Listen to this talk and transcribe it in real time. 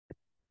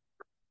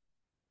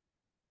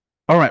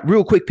All right,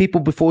 real quick, people,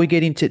 before we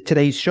get into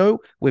today's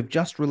show, we've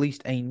just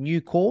released a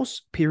new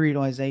course,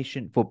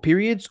 Periodization for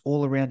Periods,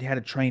 all around how to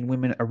train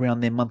women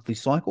around their monthly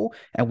cycle,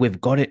 and we've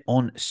got it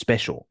on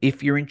special.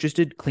 If you're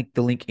interested, click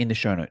the link in the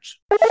show notes.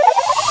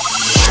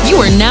 You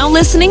are now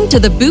listening to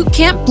the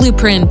Bootcamp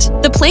Blueprint,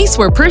 the place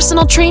where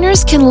personal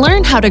trainers can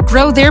learn how to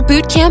grow their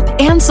bootcamp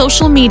and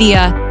social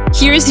media.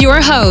 Here's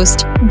your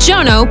host,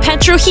 Jono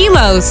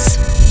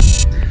Petrohilos.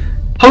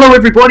 Hello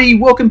everybody,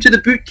 welcome to the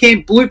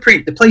Bootcamp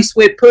Blueprint, the place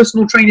where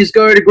personal trainers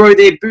go to grow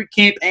their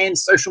bootcamp and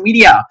social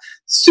media.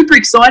 Super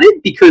excited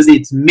because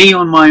it's me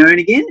on my own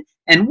again,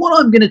 and what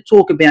I'm going to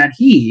talk about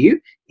here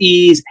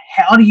is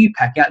how do you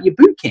pack out your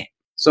bootcamp.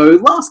 So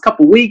last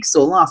couple weeks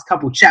or last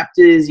couple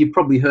chapters, you've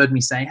probably heard me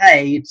say,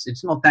 hey,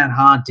 it's not that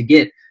hard to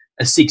get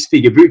a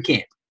six-figure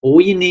bootcamp. All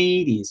you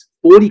need is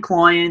 40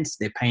 clients,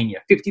 they're paying you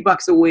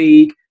 $50 a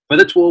week, for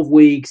the 12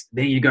 weeks,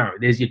 there you go.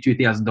 There's your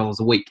 $2,000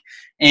 a week.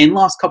 And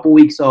last couple of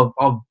weeks, I've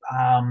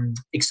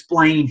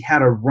explained how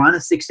to run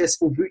a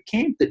successful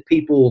bootcamp that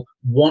people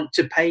want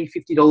to pay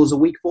 $50 a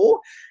week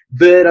for.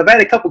 But I've had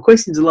a couple of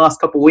questions the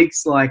last couple of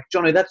weeks like,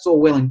 Jono, that's all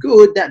well and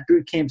good. That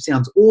bootcamp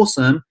sounds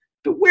awesome.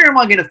 But where am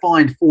I going to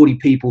find 40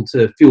 people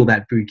to fill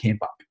that bootcamp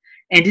up?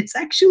 And it's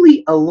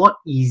actually a lot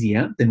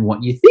easier than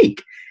what you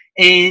think.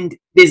 And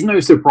there's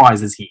no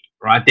surprises here,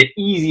 right? The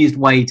easiest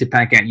way to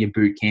pack out your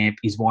bootcamp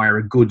is via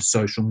a good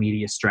social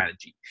media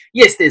strategy.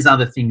 Yes, there's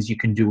other things you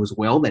can do as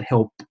well that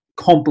help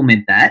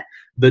complement that,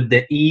 but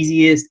the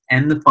easiest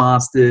and the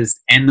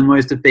fastest and the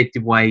most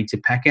effective way to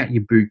pack out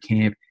your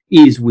bootcamp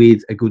is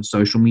with a good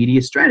social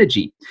media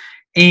strategy.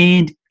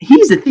 And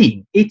here's the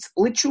thing, it's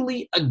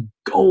literally a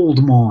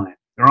gold mine.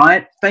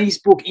 Right?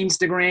 Facebook,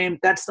 Instagram,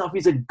 that stuff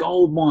is a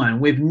gold mine.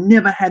 We've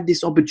never had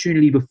this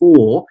opportunity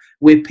before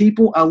where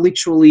people are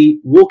literally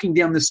walking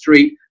down the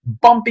street,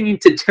 bumping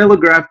into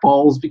telegraph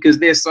poles because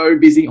they're so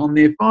busy on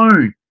their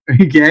phone.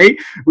 Okay?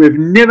 We've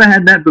never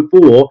had that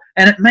before,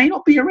 and it may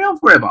not be around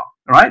forever. All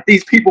right?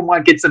 These people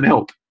might get some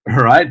help. All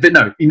right? But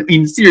no,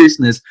 in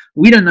seriousness,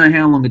 we don't know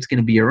how long it's going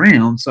to be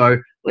around, so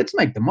let's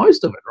make the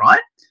most of it,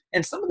 right?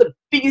 And some of the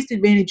biggest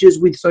advantages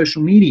with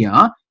social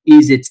media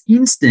is it's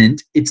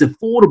instant, it's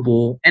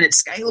affordable, and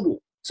it's scalable.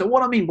 So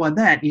what I mean by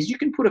that is you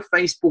can put a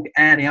Facebook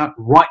ad out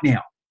right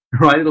now,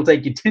 right? It'll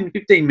take you 10,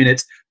 15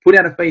 minutes, put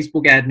out a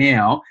Facebook ad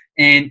now,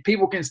 and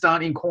people can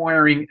start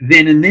inquiring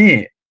then and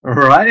there, all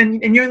right?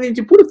 And you only need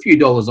to put a few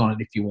dollars on it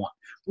if you want.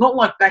 Not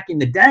like back in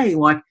the day,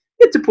 like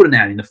you had to put an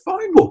ad in the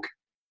phone book,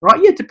 right?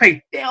 You had to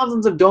pay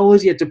thousands of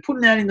dollars. You had to put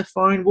an ad in the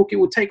phone book. It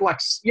would take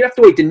you have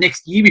to wait the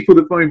next year before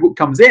the phone book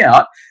comes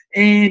out.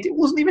 And it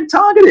wasn't even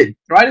targeted,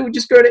 right? It would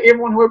just go to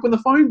everyone who opened the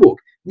phone book.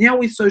 Now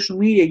with social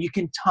media, you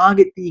can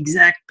target the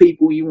exact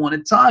people you want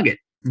to target.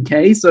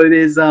 Okay, so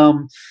there's,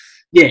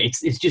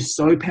 it's just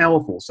so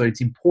powerful. So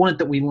it's important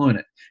that we learn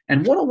it.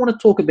 And what I want to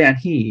talk about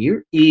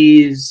here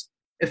is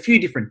a few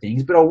different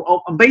things, but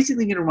I'm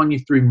basically going to run you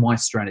through my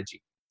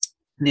strategy.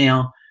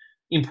 Now,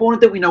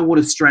 important that we know what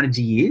a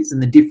strategy is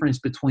and the difference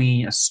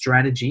between a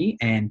strategy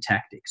and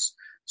tactics.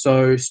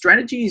 So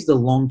strategy is the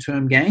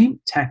long-term game.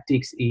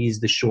 Tactics is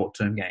the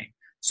short-term game.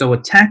 So a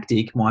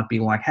tactic might be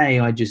like, hey,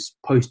 I just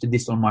posted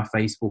this on my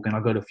Facebook and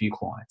I got a few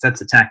clients.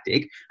 That's a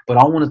tactic. But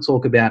I want to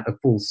talk about a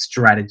full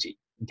strategy.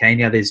 Okay,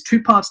 now there's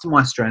two parts to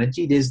my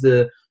strategy. There's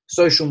the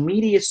social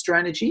media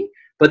strategy,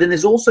 but then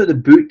there's also the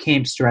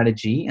bootcamp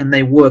strategy, and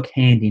they work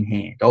hand in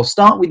hand. I'll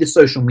start with the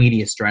social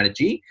media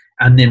strategy,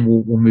 and then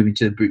we'll move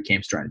into the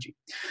bootcamp strategy.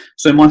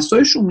 So my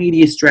social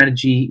media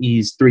strategy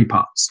is three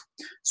parts.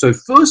 So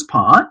first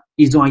part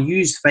is I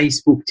use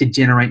Facebook to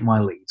generate my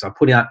leads. I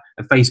put out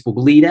a Facebook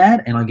lead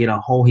ad and I get a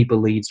whole heap of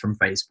leads from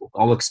Facebook.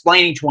 I'll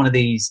explain each one of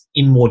these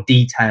in more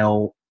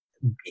detail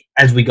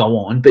as we go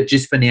on, but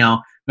just for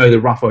now, know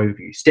the rough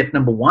overview. Step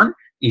number one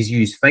is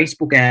use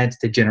Facebook ads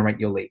to generate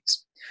your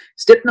leads.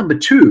 Step number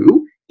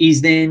two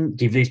is then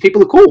give these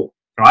people a call.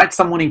 Right?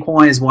 Someone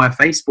inquires via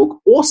Facebook.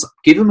 Awesome.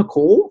 Give them a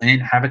call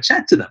and have a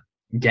chat to them.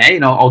 Okay.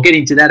 And I'll get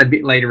into that a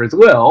bit later as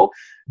well.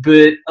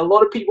 But a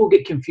lot of people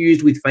get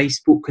confused with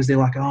Facebook because they're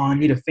like, oh, I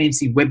need a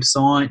fancy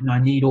website and I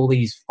need all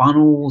these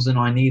funnels and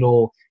I need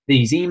all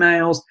these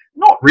emails.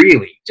 Not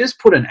really. Just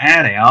put an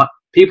ad out.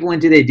 People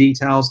enter their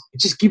details.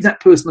 Just give that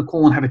person a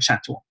call and have a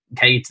chat to them.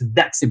 Okay. It's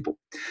that simple.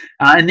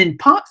 And then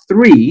part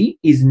three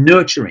is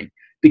nurturing.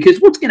 Because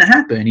what's going to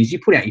happen is you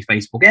put out your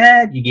Facebook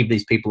ad, you give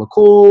these people a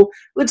call.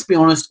 Let's be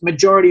honest,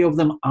 majority of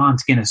them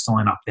aren't going to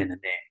sign up then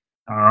and there.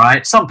 All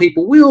right. Some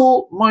people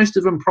will, most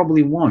of them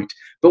probably won't.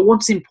 But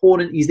what's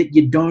important is that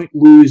you don't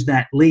lose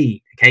that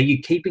lead. Okay. You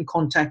keep in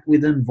contact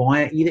with them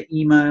via either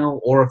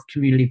email or a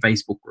community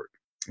Facebook group.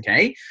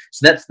 Okay.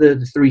 So that's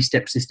the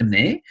three-step system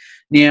there.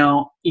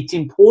 Now, it's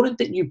important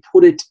that you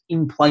put it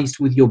in place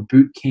with your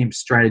bootcamp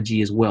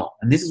strategy as well.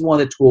 And this is why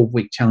the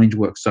 12-week challenge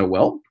works so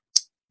well,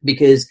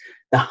 because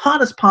the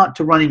hardest part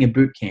to running a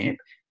bootcamp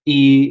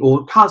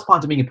or hardest part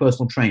to being a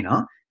personal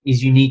trainer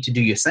is you need to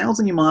do your sales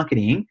and your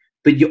marketing,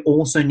 but you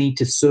also need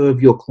to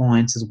serve your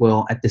clients as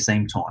well at the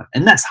same time.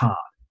 And that's hard.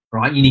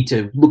 right? You need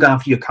to look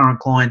after your current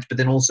clients, but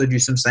then also do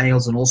some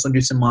sales and also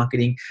do some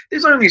marketing.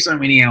 There's only so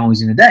many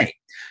hours in a day.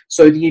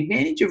 So the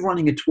advantage of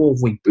running a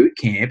 12-week boot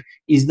camp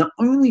is the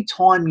only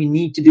time you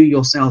need to do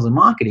your sales and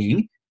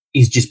marketing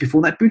is just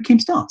before that boot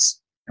camp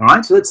starts. All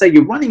right, so let's say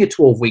you're running a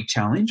 12-week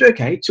challenge.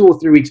 Okay, 2 or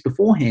 3 weeks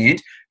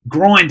beforehand,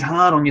 grind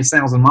hard on your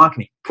sales and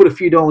marketing. Put a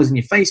few dollars in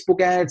your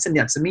Facebook ads, send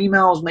out some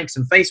emails, make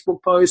some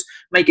Facebook posts,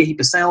 make a heap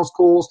of sales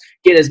calls,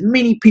 get as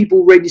many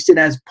people registered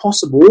as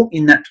possible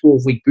in that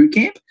 12-week boot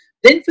camp.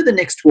 Then for the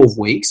next 12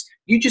 weeks,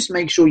 you just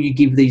make sure you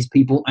give these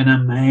people an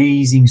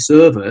amazing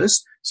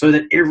service so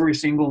that every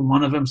single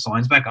one of them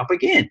signs back up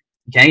again.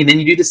 Okay, and then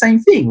you do the same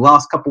thing.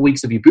 Last couple of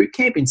weeks of your boot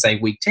camp in, say,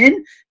 week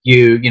 10,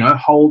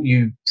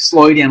 you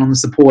slow down on the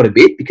support a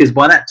bit, because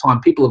by that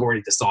time, people have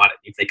already decided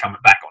if they're coming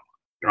back or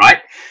not,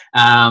 right?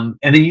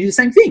 And then you do the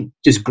same thing.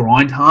 Just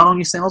grind hard on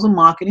your sales and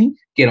marketing,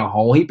 get a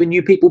whole heap of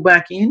new people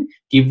back in,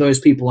 give those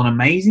people an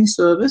amazing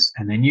service,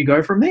 and then you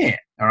go from there,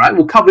 all right?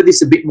 We'll cover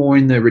this a bit more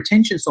in the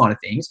retention side of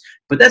things,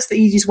 but that's the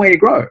easiest way to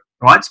grow,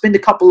 right? Spend a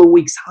couple of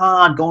weeks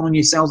hard going on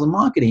your sales and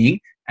marketing,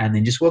 and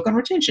then just work on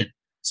retention.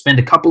 Spend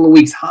a couple of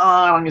weeks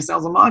hard on your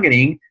sales and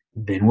marketing,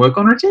 then work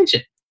on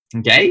retention,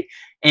 okay?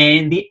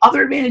 And the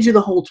other advantage of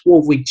the whole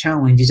 12-week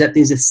challenge is that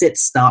there's a set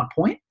start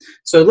point.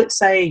 So let's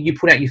say you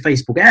put out your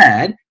Facebook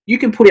ad, you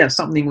can put out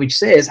something which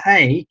says,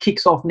 hey,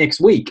 kicks off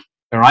next week,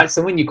 all right?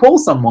 So when you call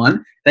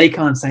someone, they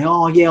can't say,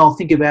 oh, yeah, I'll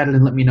think about it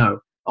and let me know.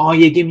 Oh,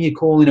 yeah, give me a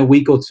call in a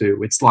week or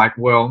two. It's like,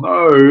 well,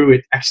 no,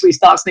 it actually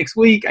starts next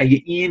week. Are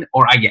you in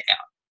or are you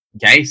out?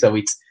 Okay, so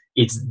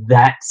it's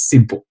that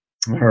simple,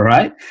 all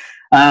right?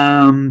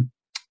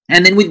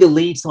 And then with the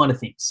lead side of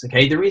things,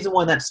 okay, the reason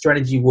why that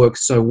strategy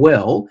works so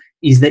well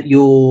is that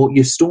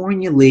you're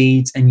storing your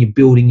leads and you're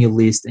building your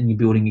list and you're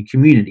building your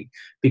community.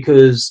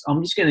 Because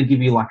I'm just going to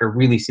give you like a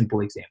really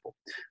simple example.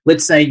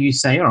 Let's say you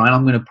say, all right,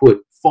 I'm going to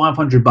put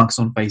 $500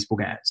 on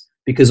Facebook ads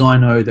because I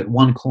know that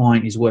one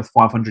client is worth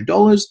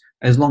 $500.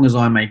 As long as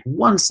I make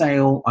one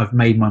sale, I've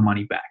made my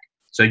money back.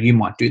 So you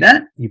might do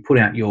that. You put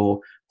out your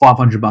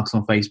 $500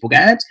 on Facebook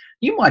ads.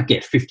 You might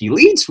get 50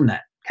 leads from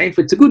that. Okay, if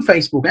it's a good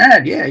Facebook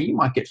ad, yeah, you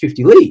might get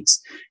 50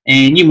 leads,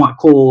 and you might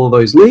call all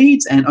those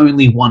leads and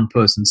only one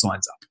person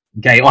signs up.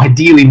 Okay,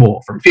 ideally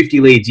more. From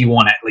 50 leads, you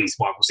want at least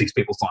 5 or 6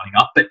 people signing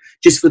up. But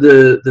just for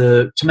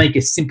to make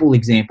a simple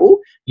example,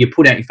 you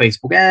put out your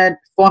Facebook ad,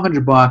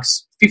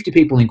 $500, 50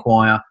 people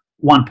inquire,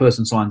 one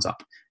person signs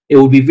up. It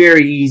would be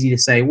very easy to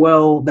say,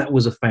 well, that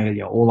was a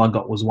failure. All I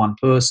got was one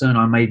person.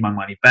 I made my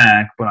money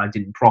back, but I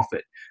didn't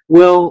profit.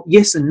 Well,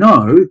 yes and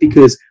no,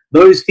 because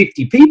those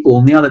 50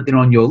 people, now that they're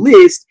on your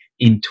list,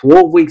 in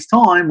 12 weeks'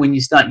 time, when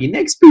you start your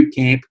next boot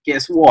camp,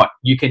 guess what?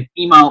 You can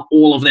email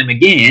all of them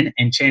again,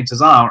 and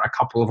chances are a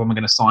couple of them are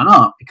going to sign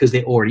up because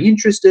they're already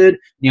interested.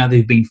 Now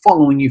they've been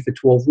following you for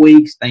 12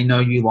 weeks. They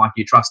know you, like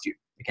you, trust you.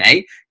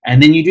 Okay?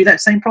 And then you do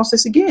that same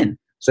process again.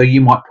 So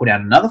you might put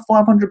out another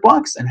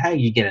 $500 and hey,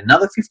 you get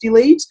another 50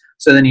 leads.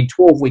 So then in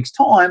 12 weeks'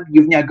 time,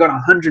 you've now got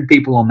 100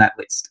 people on that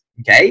list.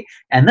 Okay?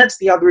 And that's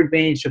the other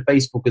advantage for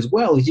Facebook as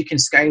well, is you can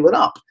scale it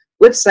up.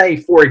 Let's say,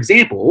 for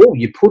example,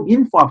 you put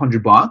in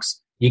 $500,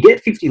 you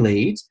get 50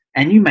 leads,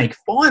 and you make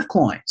 5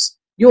 clients.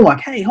 You're like,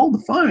 hey, hold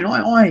the phone.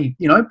 I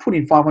put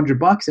in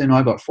 $500 and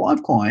I got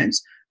 5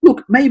 clients.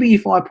 Look, maybe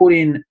if I put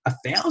in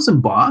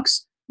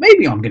 $1,000,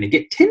 maybe I'm going to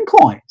get 10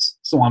 clients.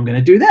 So I'm going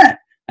to do that.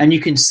 And you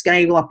can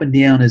scale up and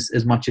down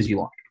as much as you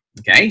like.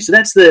 Okay, so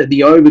that's the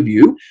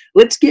overview.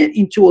 Let's get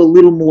into a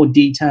little more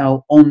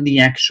detail on the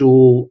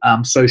actual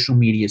social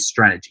media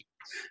strategy.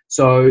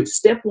 So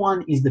step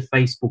 1 is the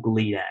Facebook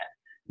lead ad.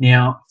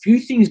 Now, a few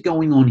things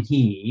going on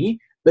here.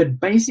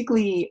 But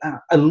basically,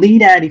 a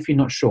lead ad, if you're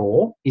not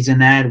sure, is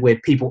an ad where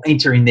people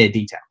enter in their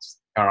details.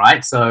 All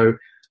right. So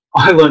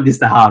I learned this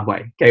the hard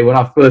way. Okay. When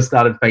I first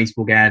started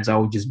Facebook ads, I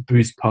would just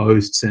boost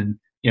posts and,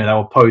 they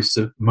were posts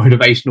of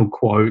motivational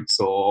quotes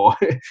or,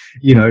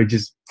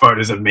 just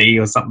photos of me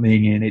or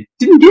something. And it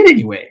didn't get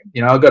anywhere.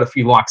 I got a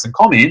few likes and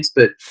comments,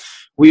 but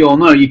we all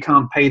know you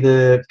can't pay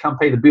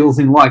the bills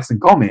in likes and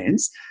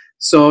comments.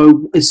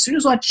 So as soon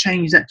as I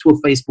changed that to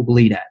a Facebook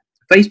lead ad,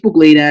 Facebook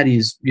lead ad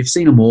is, you've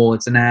seen them all.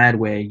 It's an ad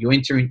where you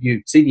enter in, you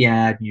see the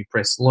ad, and you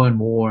press learn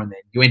more, and then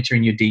you enter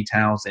in your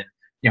details,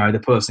 and the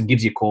person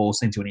gives you a call,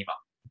 sends you an email.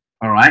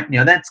 All right.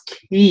 Now that's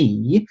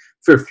key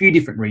for a few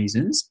different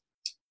reasons.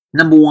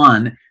 Number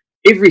 1,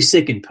 every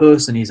second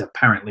person is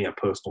apparently a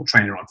personal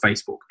trainer on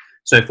Facebook.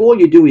 So if all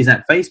you do is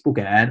that Facebook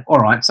ad, all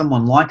right,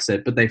 someone likes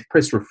it, but they've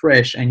pressed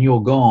refresh and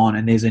you're gone,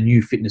 and there's a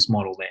new fitness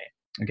model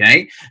there.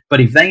 Okay.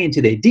 But if they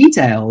enter their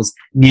details,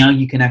 now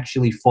you can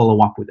actually follow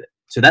up with it.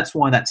 So that's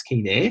why that's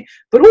key there.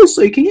 But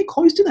also, you can get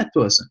close to that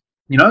person.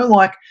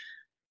 Like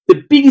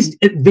the biggest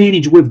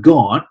advantage we've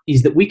got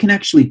is that we can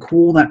actually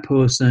call that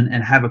person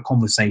and have a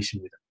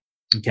conversation with them.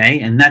 Okay?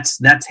 And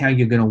that's how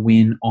you're going to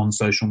win on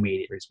social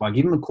media, is by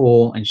giving them a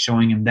call and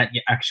showing them that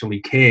you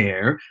actually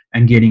care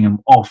and getting them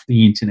off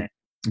the internet.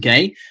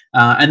 Okay?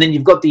 And then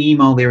you've got the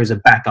email there as a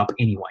backup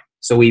anyway.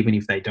 So even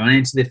if they don't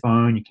answer their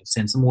phone, you can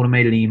send some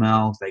automated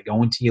emails. They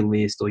go into your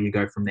list, or you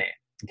go from there.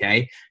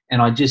 Okay.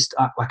 And I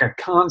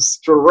can't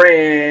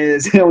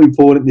stress how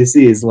important this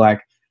is.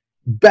 Like,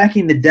 back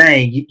in the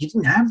day, you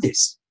didn't have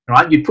this,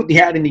 right? You'd put the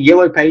ad in the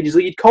yellow pages,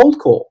 or you'd cold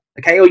call,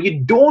 okay? Or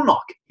you'd door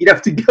knock. You'd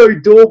have to go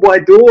door by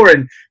door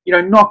and,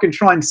 knock and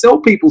try and sell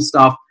people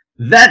stuff.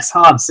 That's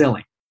hard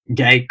selling,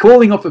 okay?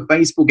 Calling off a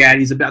Facebook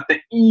ad is about the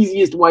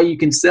easiest way you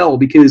can sell,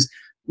 because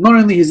not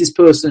only has this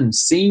person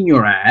seen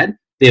your ad,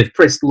 they've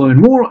pressed learn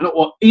more,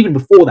 or even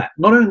before that,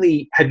 not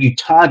only have you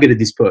targeted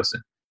this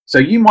person, so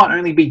you might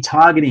only be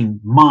targeting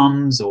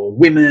mums or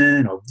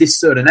women of this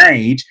certain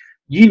age.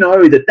 You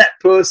know that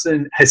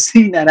person has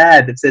seen that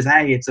ad that says,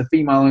 hey, it's a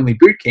female-only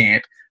boot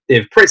camp.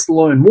 They've pressed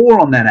learn more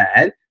on that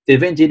ad.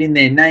 They've entered in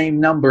their name,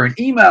 number, and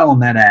email on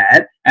that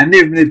ad, and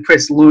they've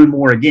pressed learn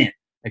more again.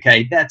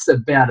 Okay, that's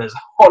about as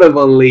hot of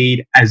a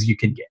lead as you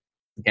can get.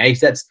 Okay,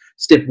 so that's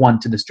step one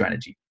to the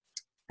strategy.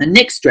 The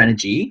next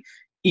strategy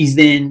is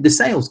then the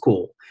sales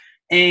call.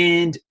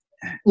 And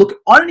look,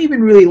 I don't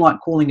even really like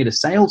calling it a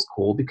sales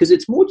call, because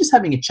it's more just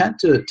having a chat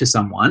to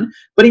someone.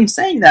 But in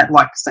saying that,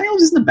 like,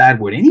 sales isn't a bad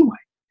word anyway.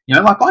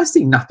 I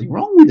see nothing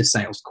wrong with a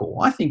sales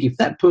call. I think if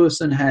that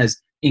person has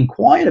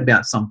inquired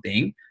about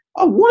something,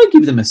 I want to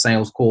give them a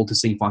sales call to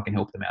see if I can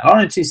help them out. I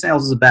don't see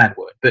sales as a bad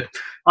word, but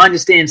I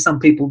understand some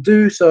people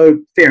do, so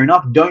fair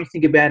enough. Don't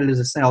think about it as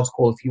a sales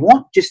call if you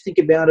want. Just think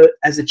about it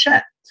as a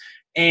chat.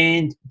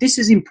 And this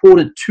is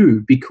important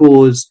too,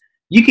 because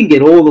you can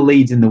get all the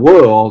leads in the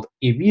world.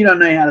 If you don't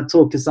know how to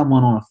talk to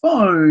someone on a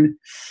phone,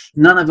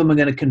 none of them are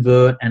going to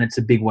convert, and it's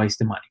a big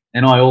waste of money.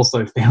 And I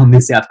also found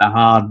this out the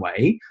hard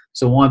way.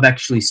 So I've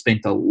actually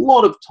spent a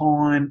lot of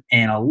time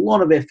and a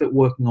lot of effort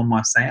working on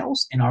my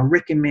sales, and I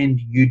recommend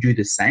you do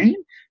the same.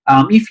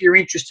 If you're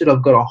interested,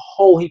 I've got a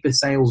whole heap of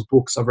sales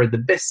books. I've read the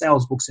best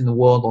sales books in the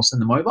world. I'll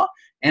send them over.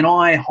 And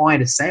I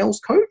hired a sales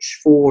coach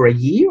for a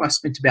year. I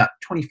spent about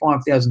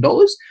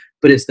 $25,000,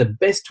 but it's the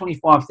best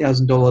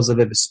 $25,000 I've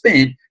ever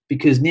spent,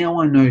 because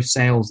now I know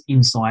sales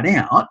inside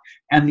out.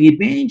 And the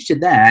advantage to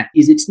that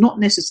is it's not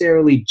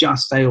necessarily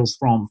just sales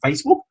from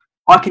Facebook.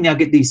 I can now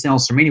get these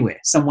sales from anywhere.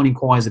 Someone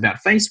inquires about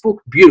Facebook,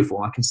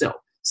 beautiful, I can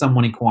sell.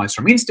 Someone inquires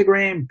from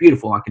Instagram,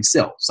 beautiful, I can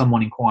sell.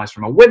 Someone inquires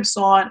from a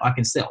website, I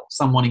can sell.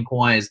 Someone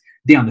inquires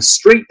down the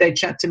street, they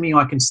chat to me,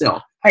 I can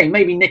sell. Hey,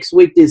 maybe next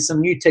week there's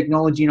some new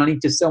technology and I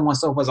need to sell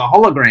myself as a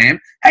hologram.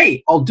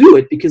 Hey, I'll do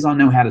it because I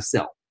know how to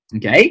sell.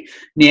 Okay,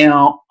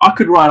 now I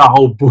could write a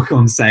whole book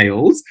on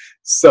sales.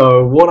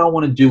 So what I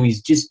want to do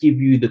is just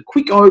give you the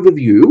quick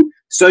overview,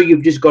 so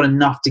you've just got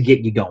enough to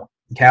get you going.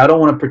 Okay, I don't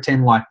want to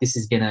pretend like this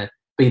is going to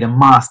be the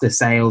master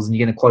sales and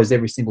you're going to close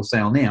every single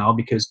sale now,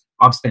 because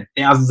I've spent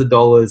thousands of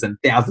dollars and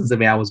thousands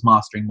of hours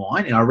mastering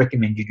mine, and I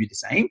recommend you do the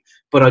same.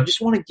 But I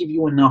just want to give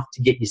you enough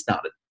to get you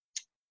started.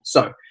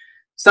 So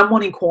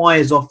someone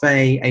inquires off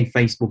a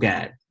Facebook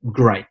ad.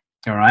 Great.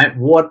 All right.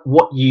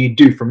 What you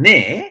do from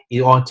there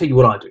is, I'll tell you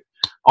what I do.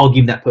 I'll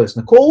give that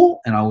person a call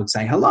and I would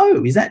say,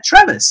 hello, is that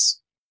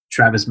Travis?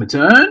 Travis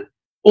Matern?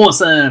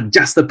 Awesome.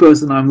 Just the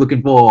person I'm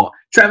looking for.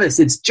 Travis,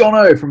 it's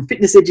Jono from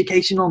Fitness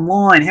Education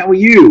Online. How are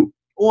you?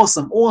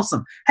 Awesome.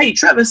 Hey,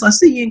 Travis, I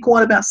see you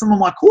inquired about some of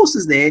my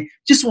courses there.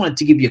 Just wanted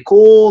to give you a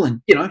call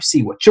and,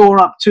 see what you're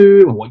up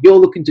to and what you're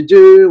looking to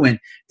do. And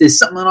if there's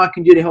something I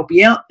can do to help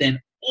you out, then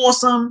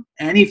awesome.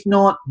 And if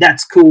not,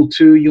 that's cool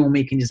too. You and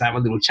me can just have a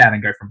little chat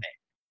and go from there.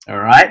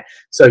 All right.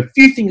 So a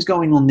few things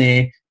going on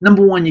there.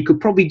 Number one, you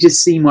could probably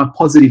just see my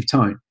positive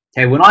tone.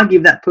 Okay. When I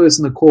give that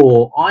person a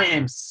call, I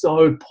am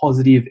so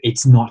positive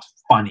it's not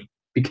funny,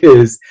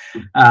 because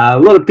a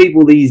lot of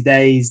people these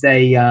days,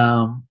 they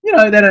don't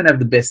have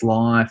the best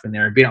life and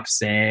they're a bit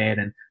upset.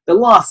 And the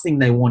last thing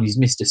they want is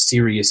Mr.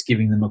 Serious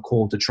giving them a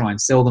call to try and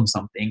sell them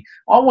something.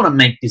 I want to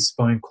make this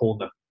phone call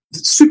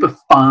super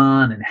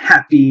fun and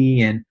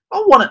happy, and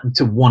I want it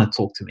to want to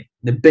talk to me.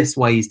 The best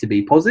way is to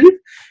be positive.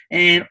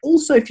 And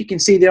also, if you can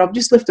see there, I've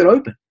just left it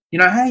open.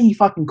 Hey,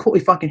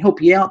 if I can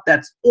help you out,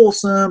 that's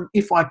awesome.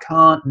 If I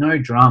can't, no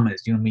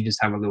dramas. You and me just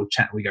have a little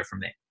chat. We go from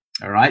there.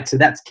 All right. So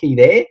that's key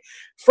there.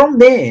 From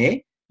there,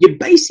 you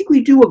basically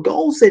do a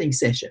goal setting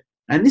session.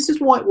 And this is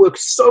why it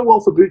works so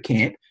well for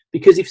bootcamp,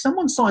 because if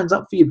someone signs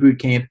up for your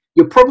bootcamp,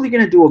 you're probably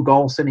going to do a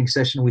goal setting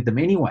session with them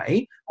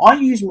anyway. I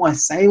use my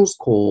sales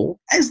call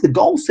as the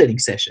goal setting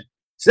session.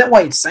 So that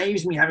way it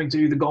saves me having to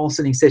do the goal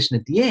setting session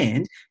at the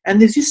end.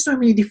 And there's just so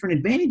many different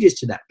advantages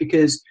to that,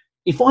 because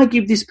if I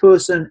give this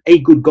person a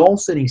good goal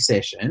setting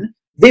session,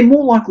 they're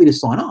more likely to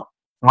sign up,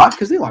 right?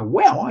 Because they're like,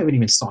 wow, I haven't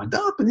even signed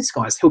up and this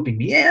guy's helping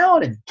me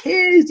out and he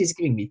cares, he's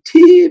giving me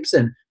tips,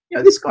 and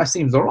this guy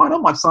seems all right, I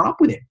might sign up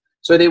with him.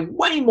 So they're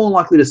way more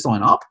likely to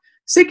sign up.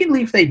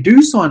 Secondly, if they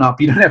do sign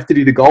up, you don't have to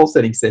do the goal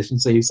setting session,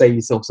 so you save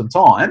yourself some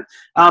time.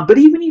 But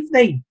even if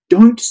they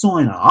don't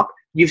sign up,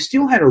 you've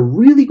still had a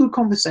really good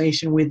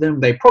conversation with them.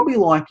 They probably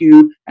like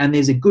you, and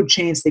there's a good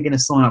chance they're going to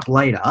sign up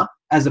later,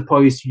 as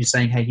opposed to you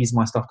saying, hey, here's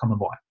my stuff, come and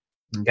buy.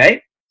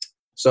 Okay?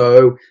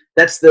 So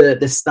that's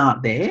the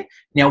start there.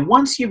 Now,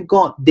 once you've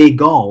got their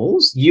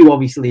goals, you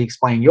obviously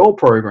explain your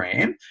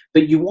program,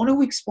 but you want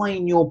to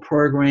explain your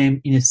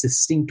program in a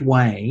succinct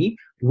way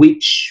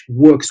which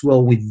works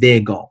well with their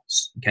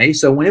goals. Okay,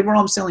 so whenever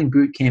I'm selling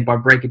boot camp, I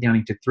break it down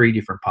into 3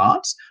 different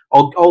parts.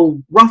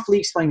 I'll roughly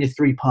explain the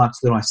 3 parts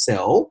that I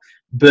sell,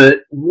 but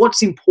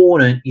what's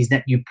important is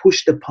that you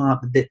push the part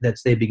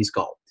that's their biggest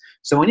goal.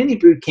 So in any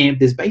boot camp,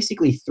 there's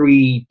basically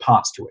 3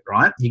 parts to it,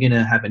 right? You're going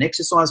to have an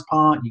exercise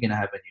part, you're going to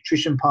have a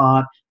nutrition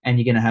part, and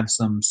you're going to have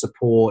some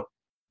support,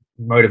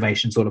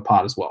 motivation sort of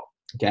part as well.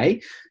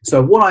 Okay,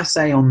 so what I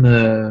say when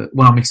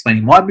I'm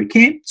explaining my boot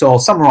camp, so I'll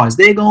summarize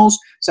their goals.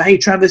 So, hey,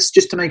 Travis,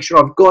 just to make sure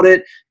I've got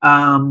it,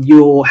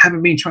 you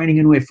haven't been training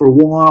anywhere for a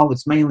while.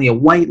 It's mainly a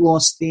weight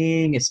loss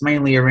thing. It's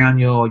mainly around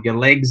your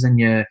legs and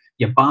your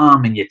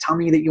bum and your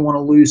tummy that you want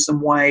to lose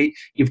some weight.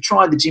 You've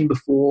tried the gym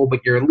before,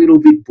 but you're a little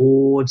bit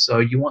bored, so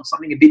you want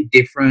something a bit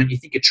different. You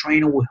think a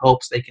trainer will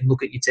help so they can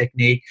look at your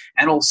technique,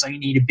 and also you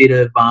need a bit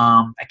of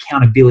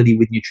accountability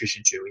with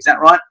nutrition too. Is that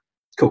right?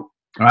 Cool.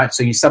 All right,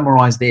 so you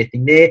summarize their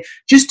thing there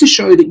just to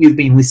show that you've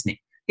been listening.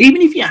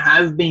 Even if you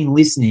have been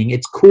listening,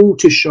 it's cool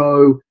to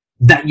show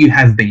that you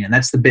have been, and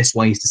that's the best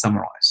ways to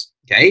summarize.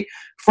 Okay,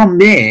 from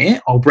there,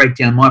 I'll break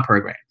down my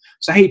program.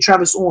 So, hey,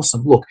 Travis,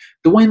 awesome. Look,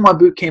 the way my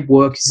bootcamp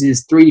works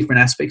is 3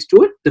 different aspects to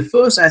it. The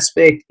first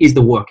aspect is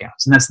the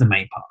workouts, and that's the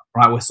main part,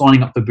 right? We're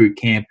signing up for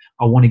bootcamp.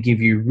 I want to give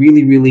you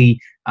really, really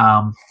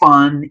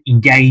fun,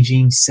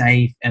 engaging,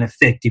 safe, and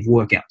effective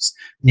workouts.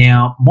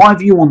 Now, my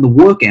view on the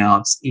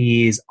workouts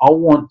is I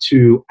want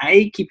to,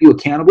 A, keep you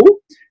accountable,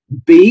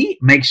 B,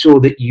 make sure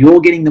that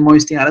you're getting the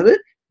most out of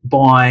it,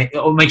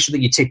 or make sure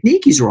that your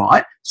technique is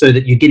right so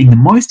that you're getting the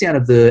most out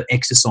of the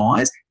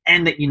exercise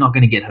and that you're not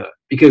going to get hurt.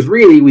 Because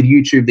really with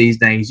YouTube these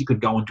days, you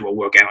could go and do a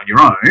workout on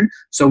your own.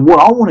 So what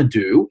I want to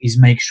do is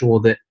make sure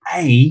that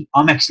A,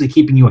 I'm actually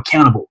keeping you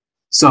accountable.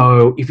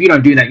 So if you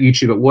don't do that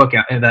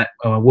workout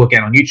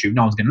on YouTube,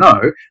 no one's going to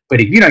know.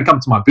 But if you don't come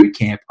to my boot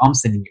camp, I'm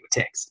sending you a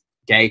text.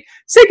 Okay.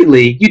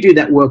 Secondly, you do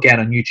that workout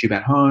on YouTube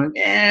at home.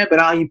 Yeah, but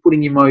are you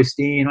putting your most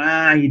in?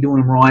 Are you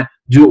doing them right?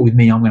 Do it with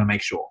me. I'm going to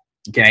make sure.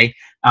 Okay.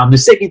 The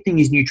second thing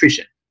is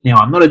nutrition. Now,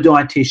 I'm not a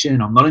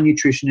dietitian, I'm not a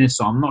nutritionist,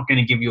 so I'm not going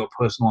to give you a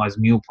personalized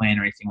meal plan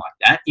or anything like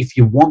that. If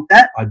you want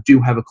that, I do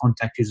have a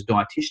contact who's a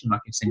dietitian, and I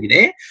can send you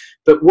there.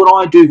 But what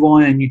I do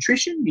via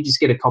nutrition, you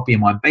just get a copy of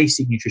my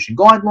basic nutrition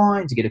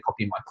guidelines, you get a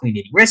copy of my clean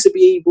eating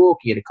recipe ebook,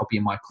 you get a copy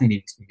of my clean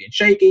eating smoothie and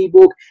shake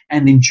ebook,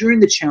 and then during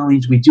the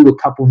challenge, we do a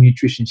couple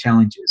nutrition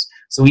challenges.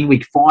 So in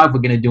week 5, we're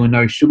going to do a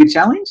no sugar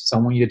challenge. So I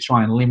want you to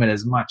try and limit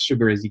as much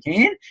sugar as you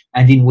can.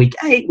 And in week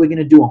 8, we're going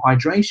to do a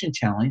hydration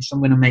challenge. So I'm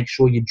going to make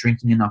sure you're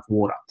drinking enough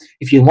water.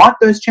 If you like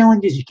those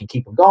challenges, you can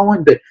keep them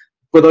going. But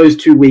for those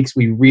 2 weeks,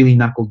 we really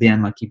knuckle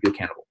down and keep you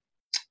accountable.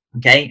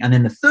 Okay. And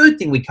then the third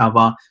thing we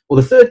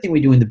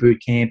do in the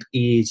boot camp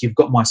is you've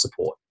got my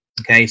support.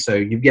 Okay, so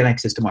you get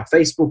access to my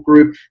Facebook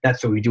group.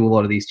 That's where we do a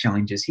lot of these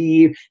challenges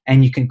here.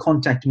 And you can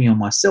contact me on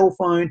my cell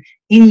phone.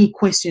 Any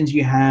questions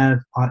you have,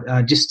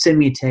 just send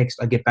me a text.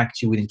 I get back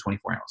to you within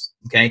 24 hours.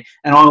 Okay,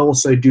 and I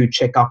also do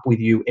check up with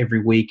you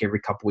every week, every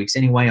couple of weeks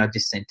anyway. I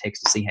just send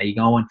text to see how you're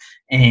going.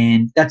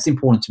 And that's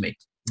important to me.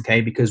 Okay,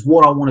 because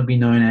what I want to be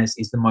known as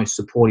is the most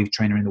supportive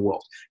trainer in the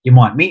world. You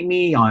might meet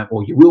me,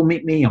 or you will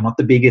meet me. I'm not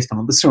the biggest, I'm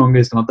not the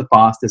strongest, I'm not the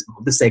fastest, I'm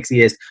not the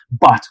sexiest,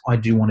 but I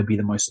do want to be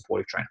the most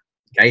supportive trainer.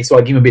 Okay, so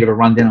I give them a bit of a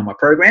rundown on my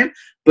program,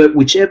 but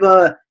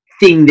whichever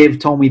thing they've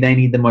told me they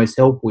need the most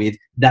help with,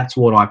 that's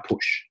what I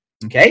push.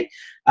 Okay,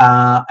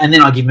 and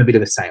then I give them a bit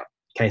of a sale.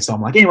 Okay, so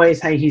I'm like,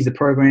 anyways, hey, here's the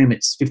program.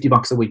 It's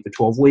 $50 a week for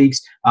 12 weeks.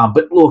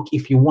 But look,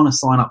 if you want to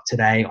sign up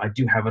today, I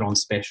do have it on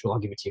special. I'll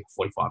give it to you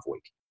for 45 a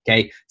week.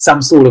 Okay,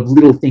 some sort of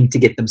little thing to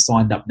get them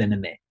signed up then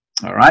and there.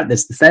 All right,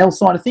 that's the sales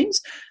side of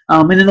things.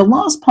 And then the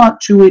last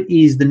part to it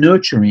is the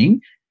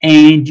nurturing.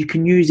 And you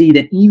can use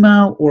either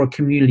email or a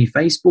community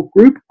Facebook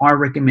group. I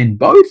recommend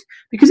both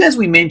because, as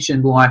we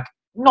mentioned, like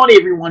not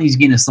everyone is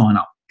going to sign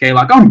up. Okay,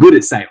 like I'm good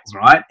at sales,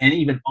 right? And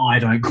even I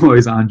don't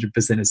close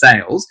 100% of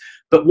sales.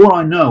 But what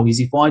I know is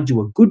if I do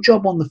a good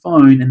job on the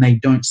phone and they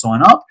don't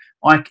sign up,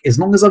 as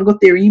long as I've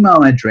got their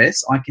email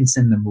address, I can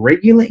send them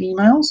regular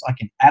emails. I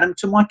can add them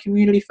to my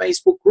community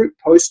Facebook group,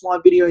 post my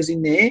videos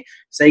in there,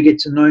 so they get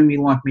to know me,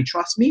 like me,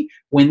 trust me.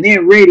 When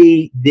they're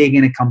ready, they're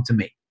going to come to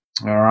me.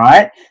 All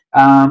right.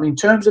 In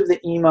terms of the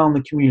email and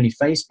the community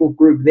Facebook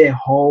group, they're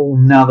whole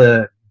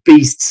nother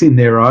beasts in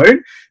their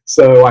own.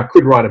 So I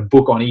could write a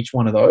book on each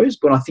one of those.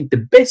 But I think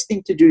the best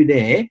thing to do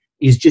there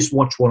is just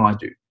watch what I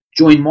do.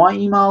 Join my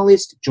email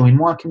list, join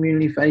my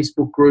community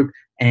Facebook group,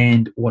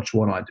 and watch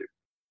what I do.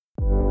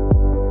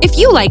 If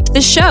you liked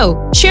the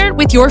show, share it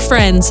with your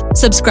friends,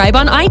 subscribe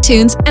on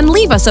iTunes, and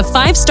leave us a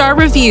 5-star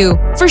review.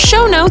 For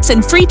show notes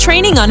and free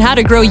training on how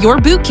to grow your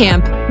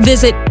bootcamp,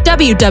 visit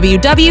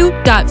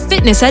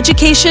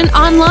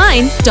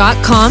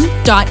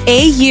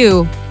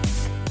www.fitnesseducationonline.com.au.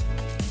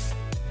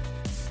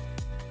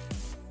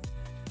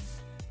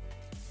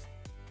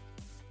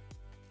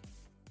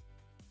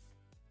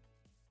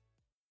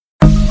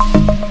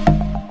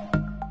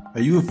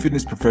 Are you a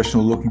fitness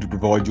professional looking to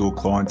provide your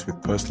clients with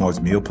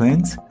personalized meal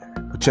plans?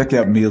 Well, check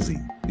out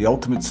Mealsy, the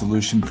ultimate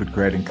solution for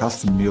creating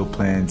custom meal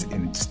plans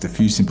in just a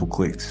few simple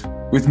clicks.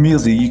 With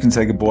Mealsy, you can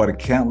say goodbye to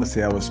countless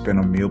hours spent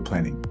on meal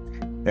planning.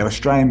 Our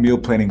Australian meal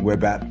planning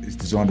web app is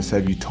designed to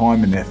save you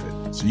time and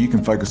effort, so you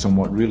can focus on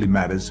what really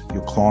matters,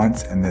 your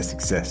clients and their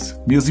success.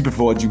 Mealsy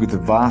provides you with a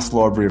vast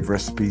library of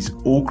recipes,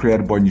 all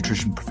created by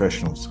nutrition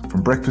professionals.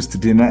 From breakfast to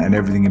dinner and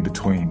everything in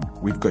between,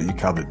 we've got you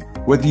covered.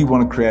 Whether you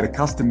want to create a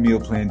custom meal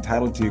plan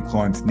tailored to your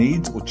client's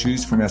needs or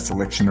choose from our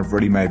selection of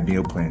ready-made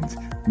meal plans,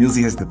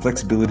 Mealsy has the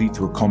flexibility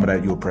to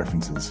accommodate your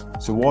preferences.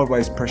 So why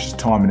waste precious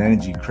time and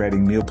energy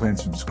creating meal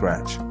plans from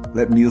scratch?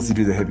 Let Mealsy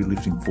do the heavy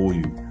lifting for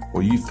you,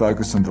 or you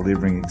focus on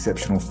delivering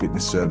exceptional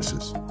fitness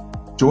services.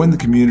 Join the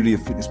community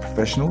of fitness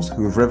professionals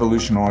who have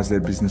revolutionised their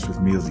business with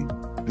Mealsy.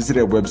 Visit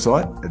our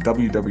website at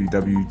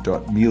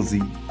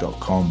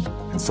www.mealsy.com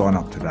and sign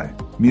up today.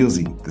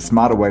 Mealsy, the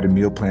smarter way to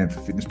meal plan for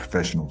fitness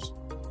professionals.